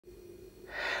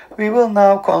We will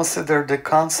now consider the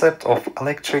concept of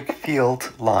electric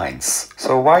field lines.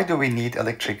 So why do we need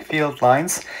electric field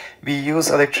lines? We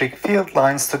use electric field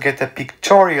lines to get a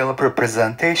pictorial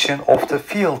representation of the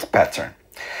field pattern.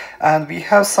 And we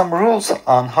have some rules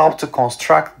on how to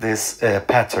construct this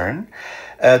pattern.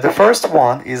 The first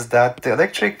one is that the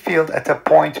electric field at a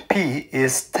point P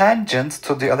is tangent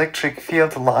to the electric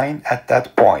field line at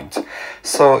that point.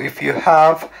 So if you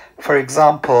have, for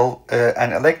example,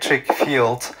 an electric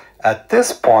field at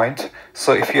this point,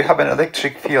 so if you have an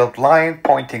electric field line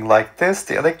pointing like this,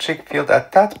 the electric field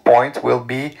at that point will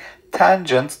be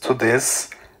tangent to this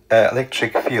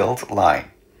electric field line.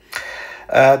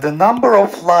 The number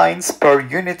of lines per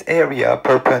unit area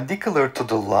perpendicular to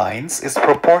the lines is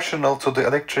proportional to the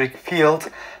electric field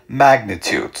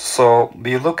magnitude. So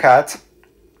we look at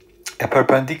a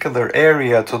perpendicular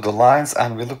area to the lines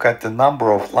and we look at the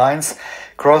number of lines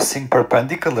crossing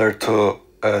perpendicular to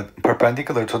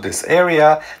this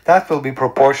area. That will be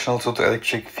proportional to the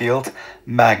electric field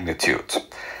magnitude.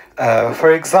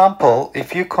 For example,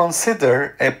 if you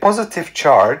consider a positive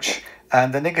charge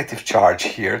and the negative charge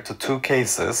here, to two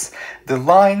cases, the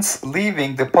lines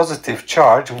leaving the positive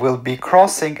charge will be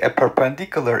crossing a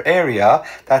perpendicular area.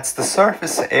 That's the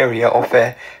surface area of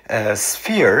a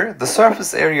sphere. The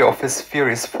surface area of a sphere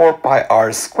is 4 pi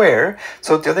r square.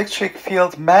 So the electric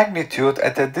field magnitude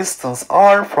at a distance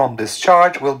r from this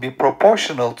charge will be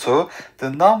proportional to the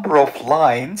number of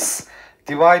lines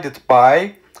divided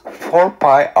by 4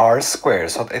 pi r square.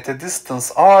 So at a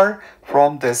distance r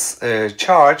from this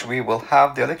charge, we will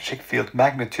have the electric field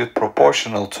magnitude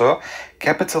proportional to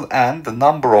capital N, the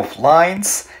number of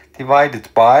lines, divided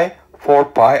by 4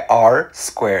 pi r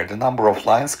square, the number of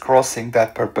lines crossing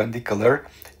that perpendicular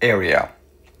area.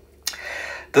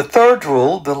 The third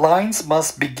rule, the lines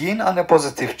must begin on a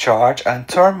positive charge and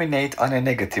terminate on a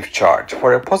negative charge.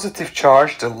 For a positive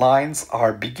charge, the lines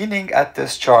are beginning at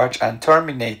this charge and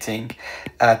terminating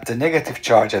at the negative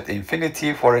charge at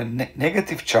infinity. For a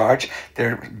negative charge,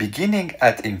 they're beginning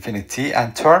at infinity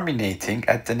and terminating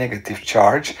at the negative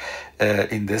charge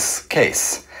in this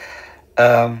case.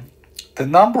 The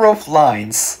number of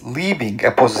lines leaving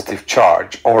a positive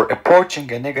charge or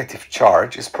approaching a negative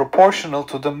charge is proportional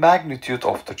to the magnitude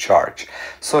of the charge.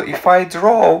 So if I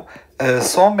draw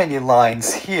so many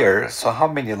lines here, so how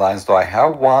many lines do I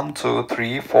have? 1, 2,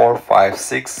 3, 4, 5,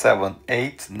 6, 7,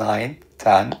 8, 9,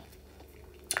 10,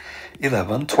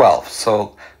 11, 12.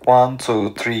 So 1,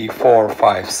 2, 3, 4,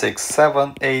 5, 6,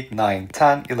 7, 8, 9,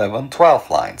 10, 11, 12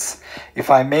 lines. If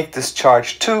I make this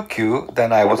charge 2q,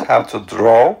 then I would have to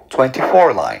draw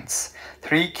 24 lines.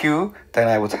 3q, then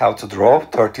I would have to draw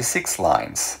 36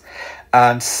 lines.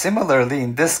 And similarly,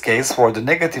 in this case, for the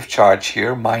negative charge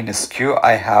here, minus q,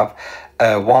 I have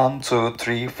 1, 2,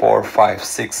 3, 4, 5,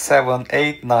 6, 7,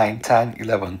 8, 9, 10,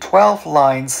 11, 12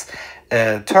 lines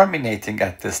terminating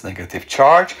at this negative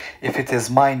charge. If it is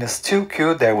minus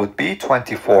 2q, there would be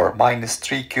 24. Minus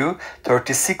 3q,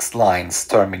 36 lines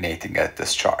terminating at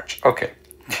this charge. Okay.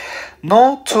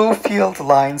 No two field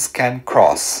lines can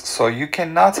cross. So you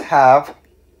cannot have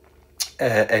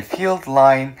a field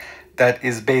line that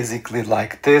is basically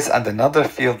like this and another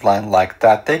field line like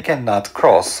that. They cannot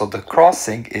cross. So the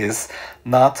crossing is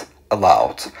not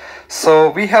allowed. So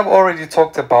we have already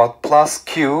talked about plus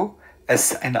q.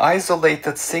 As an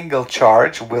isolated single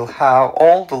charge will have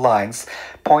all the lines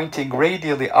pointing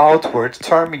radially outward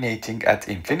terminating at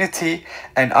infinity.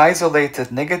 An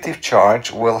isolated negative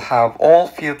charge will have all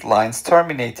field lines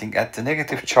terminating at the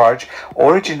negative charge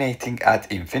originating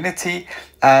at infinity.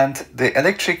 And the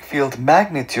electric field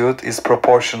magnitude is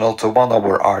proportional to 1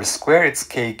 over r square. It's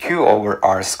kq over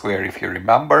r square if you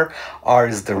remember. R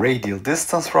is the radial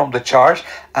distance from the charge,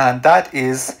 and that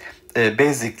is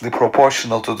basically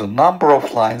proportional to the number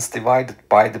of lines divided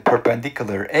by the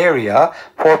perpendicular area,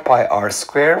 4 pi r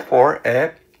square, for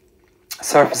a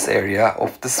surface area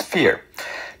of the sphere.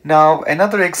 Now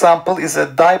another example is a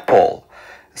dipole.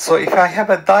 So if I have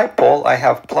a dipole, I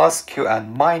have plus q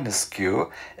and minus q.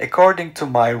 According to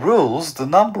my rules, the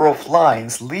number of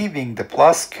lines leaving the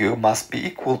plus q must be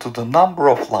equal to the number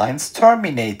of lines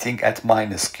terminating at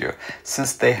minus q,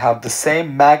 since they have the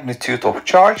same magnitude of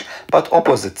charge but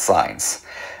opposite signs.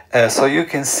 So you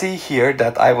can see here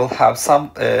that I will have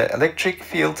some electric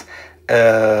field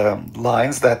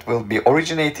lines that will be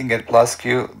originating at plus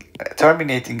q,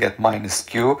 terminating at minus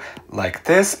q, like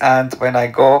this, and when I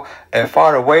go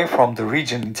far away from the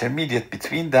region intermediate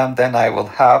between them, then I will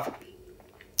have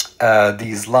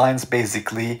these lines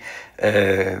basically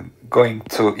going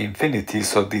to infinity,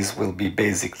 so these will be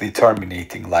basically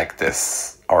terminating like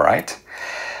this. All right.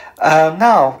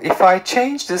 Now, if I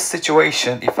change this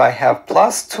situation, if I have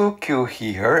plus 2q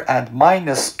here and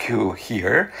minus q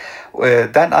here,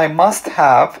 then I must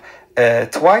have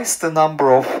twice the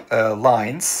number of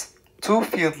lines. Two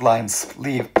field lines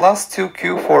leave plus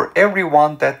 2q for every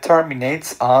one that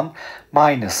terminates on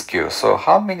minus q. So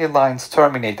how many lines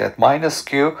terminate at minus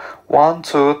q? 1,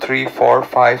 2, 3, 4,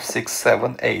 5, 6,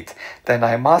 7, 8. Then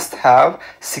I must have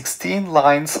 16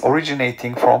 lines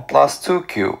originating from plus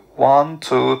 2q. 1,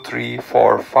 2, 3,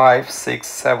 4, 5, 6,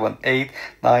 7, 8,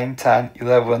 9, 10,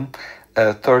 11,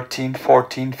 13,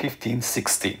 14, 15,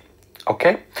 16.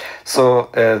 Okay, so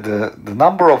the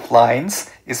number of lines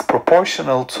is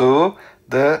proportional to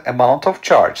the amount of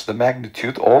charge, the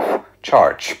magnitude of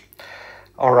charge.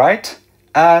 All right,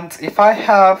 and if I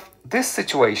have this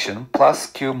situation, plus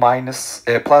q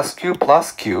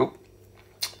plus q,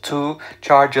 two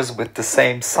charges with the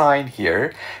same sign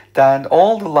here, then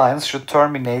all the lines should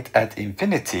terminate at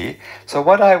infinity. So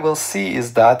what I will see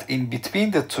is that in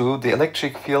between the two, the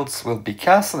electric fields will be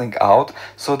cancelling out.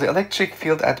 So the electric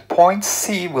field at point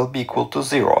C will be equal to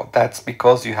 0. That's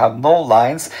because you have no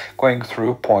lines going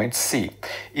through point C.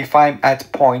 If I'm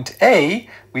at point A,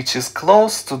 which is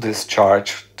close to this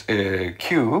charge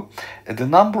Q, the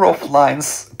number of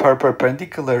lines per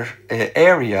perpendicular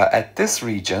area at this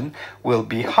region will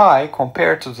be high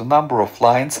compared to the number of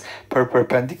lines per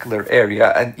perpendicular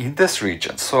area and in this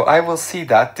region. So I will see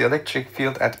that the electric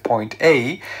field at point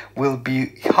A will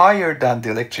be higher than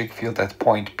the electric field at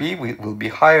point B, will be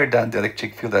higher than the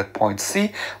electric field at point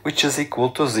C, which is equal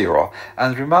to 0.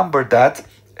 And remember that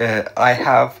I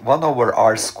have 1 over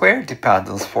r squared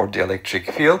dependence for the electric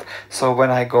field. So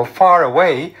when I go far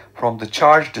away from the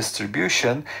charge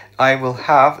distribution, I will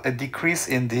have a decrease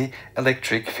in the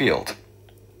electric field.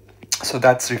 So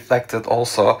that's reflected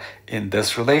also in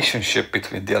this relationship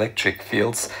between the electric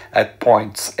fields at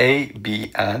points A,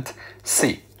 B, and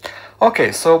C.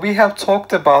 Okay, so we have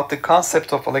talked about the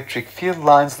concept of electric field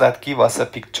lines that give us a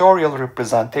pictorial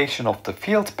representation of the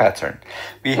field pattern.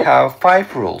 We have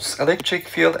 5 rules. Electric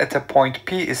field at a point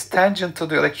P is tangent to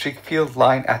the electric field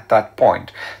line at that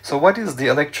point. So what is the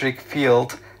electric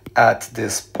field at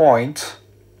this point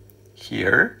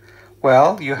here?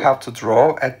 Well, you have to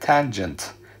draw a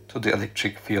tangent to the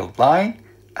electric field line,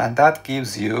 and that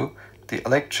gives you the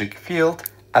electric field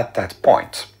at that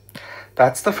point.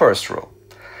 That's the first rule.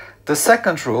 The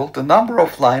second rule, the number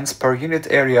of lines per unit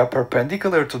area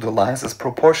perpendicular to the lines is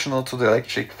proportional to the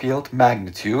electric field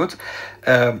magnitude.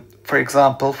 For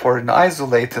example, for an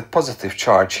isolated positive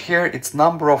charge here, its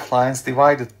number of lines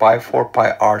divided by 4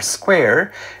 pi r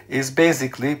square is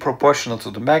basically proportional to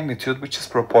the magnitude, which is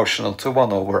proportional to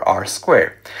 1 over r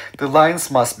square. The lines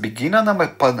must begin on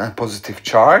a positive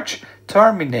charge,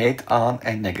 terminate on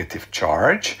a negative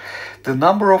charge. The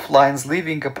number of lines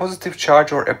leaving a positive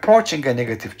charge or approaching a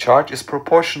negative charge is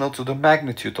proportional to the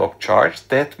magnitude of charge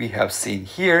that we have seen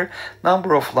here.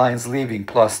 Number of lines leaving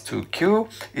plus 2q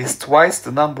is twice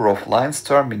the number of lines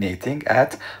terminating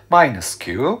at minus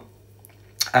q.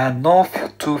 And no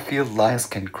two field lines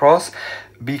can cross.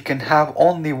 We can have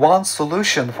only one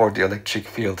solution for the electric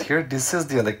field here. This is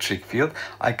the electric field.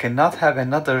 I cannot have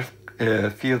another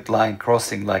field line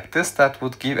crossing like this. That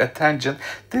would give a tangent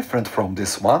different from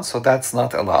this one, so that's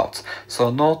not allowed.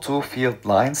 So no two field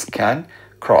lines can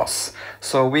cross.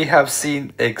 So we have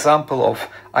seen example of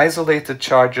isolated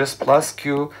charges, plus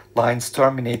q lines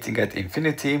terminating at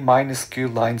infinity, minus q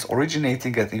lines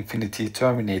originating at infinity,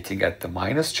 terminating at the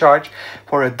minus charge.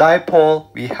 For a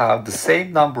dipole, we have the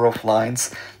same number of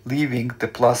lines leaving the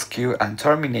plus q and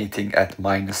terminating at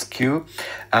minus q,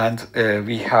 and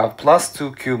we have plus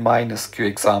 2q minus q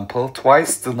example,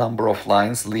 twice the number of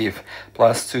lines leave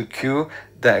plus 2q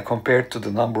compared to the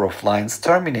number of lines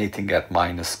terminating at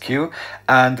minus q,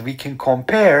 and we can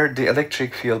compare the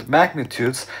electric field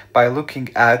magnitudes by looking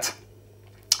at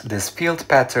this field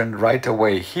pattern right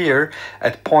away here.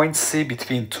 At point C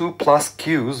between 2 plus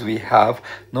q's we have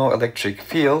no electric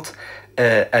field.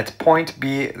 At point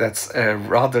B, that's a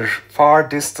rather far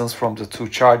distance from the two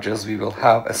charges, we will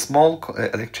have a small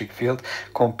electric field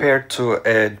compared to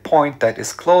a point that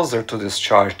is closer to this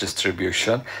charge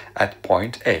distribution at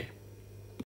point A.